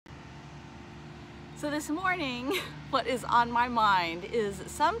So this morning, what is on my mind is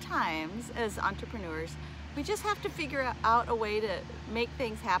sometimes as entrepreneurs, we just have to figure out a way to make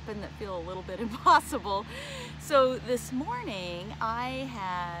things happen that feel a little bit impossible. So this morning I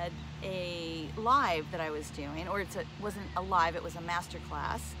had a live that I was doing, or it wasn't a live, it was a master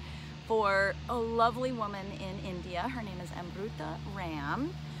class for a lovely woman in India. Her name is Amruta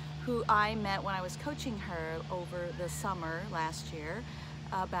Ram, who I met when I was coaching her over the summer last year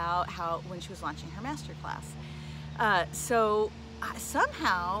about when she was launching her master class.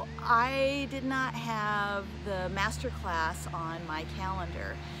 Somehow I did not have the master class on my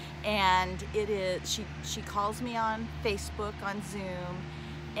calendar, and she calls me on Facebook, on Zoom,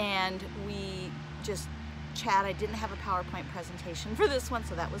 and we just chat. I didn't have a PowerPoint presentation for this one,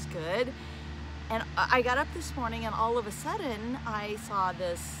 so that was good. And I got up this morning and all of a sudden I saw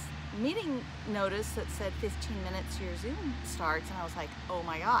this meeting notice that said 15 minutes your Zoom starts, and I was like, oh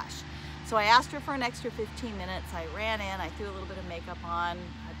my gosh. So I asked her for an extra 15 minutes. I ran in, I threw a little bit of makeup on,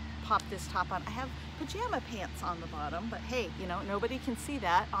 I popped this top on. I have pajama pants on the bottom, but hey, you know, nobody can see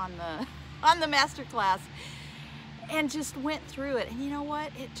that on the master class, and just went through it. And you know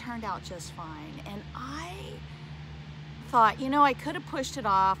what? It turned out just fine. And I thought, you know, I could have pushed it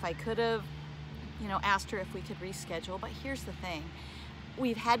off. I could have, you know, asked her if we could reschedule, but here's the thing.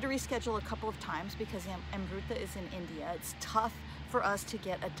 We've had to reschedule a couple of times because Amruta is in India. It's tough for us to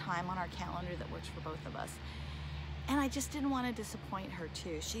get a time on our calendar that works for both of us. And I just didn't want to disappoint her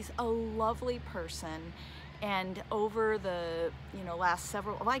too. She's a lovely person. And over the, you know, last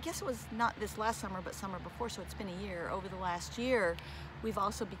several, well, I guess it was not this last summer, but summer before, so it's been a year. Over the last year, we've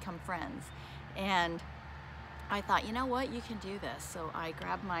also become friends. And I thought, you know what, you can do this. So I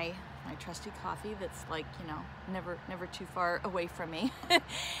grabbed my trusty coffee that's, like, you know, never too far away from me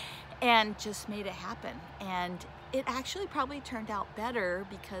and just made it happen. And it actually probably turned out better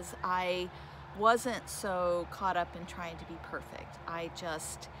because I wasn't so caught up in trying to be perfect. I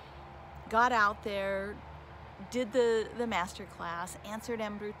just got out there, did the master class, answered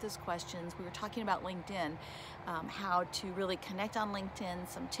Amruta's questions. We were talking about LinkedIn, how to really connect on LinkedIn,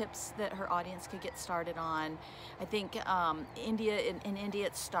 some tips that her audience could get started on. I think in India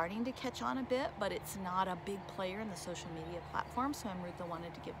it's starting to catch on a bit, but it's not a big player in the social media platform, so Amruta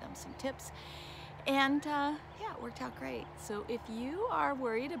wanted to give them some tips. And yeah, it worked out great. So if you are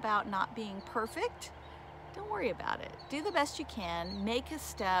worried about not being perfect, don't worry about it. Do the best you can, make a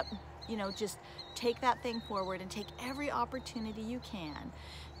step, you know, just take that thing forward and take every opportunity you can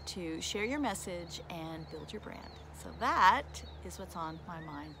to share your message and build your brand. So that is what's on my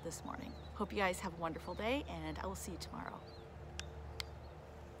mind this morning. Hope you guys have a wonderful day, and I will see you tomorrow.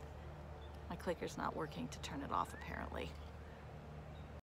 My clicker's not working to turn it off, apparently.